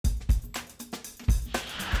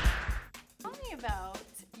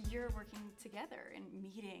working together and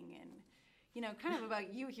meeting and, kind of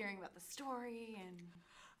about you hearing about the story and...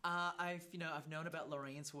 I've known about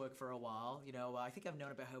Lorraine's work for a while. I think I've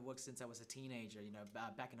known about her work since I was a teenager,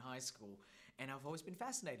 back in high school. And I've always been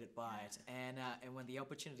fascinated by it. And when the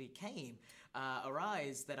opportunity came,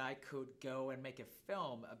 arise that I could go and make a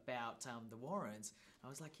film about the Warrens, I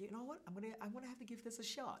was like, you know what? I'm gonna have to give this a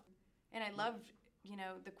shot. And I loved,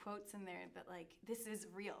 the quotes in there that this is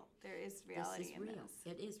real. There is reality in this.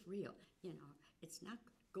 It is real. It's not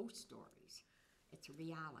ghost stories. It's a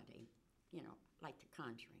reality. Like the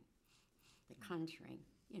Conjuring. The Conjuring,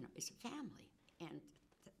 is a family, and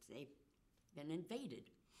they've been invaded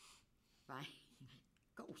by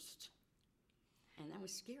ghosts, and that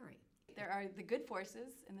was scary. There are the good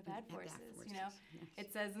forces and the bad forces. Yes.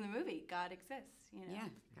 It says in the movie, God exists. Yeah,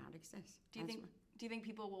 God exists. Do you think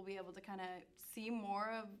people will be able to kind of see more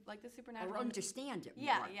of the supernatural? Or understand it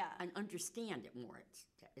more? Yeah. And understand it more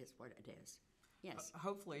is what it is. Yes.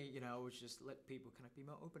 Hopefully, we just let people kind of be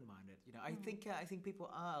more open-minded. I think people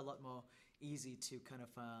are a lot more easy to kind of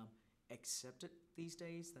accept it these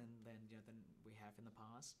days than we have in the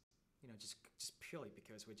past. Just purely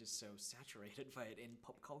because we're just so saturated by it in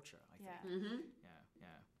pop culture. I think. Yeah. Mm-hmm.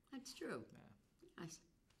 Yeah. That's true. Yeah. Yes.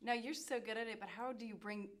 Now you're so good at it, but how do you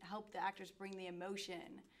help the actors bring the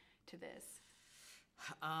emotion to this?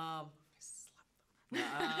 Slap them.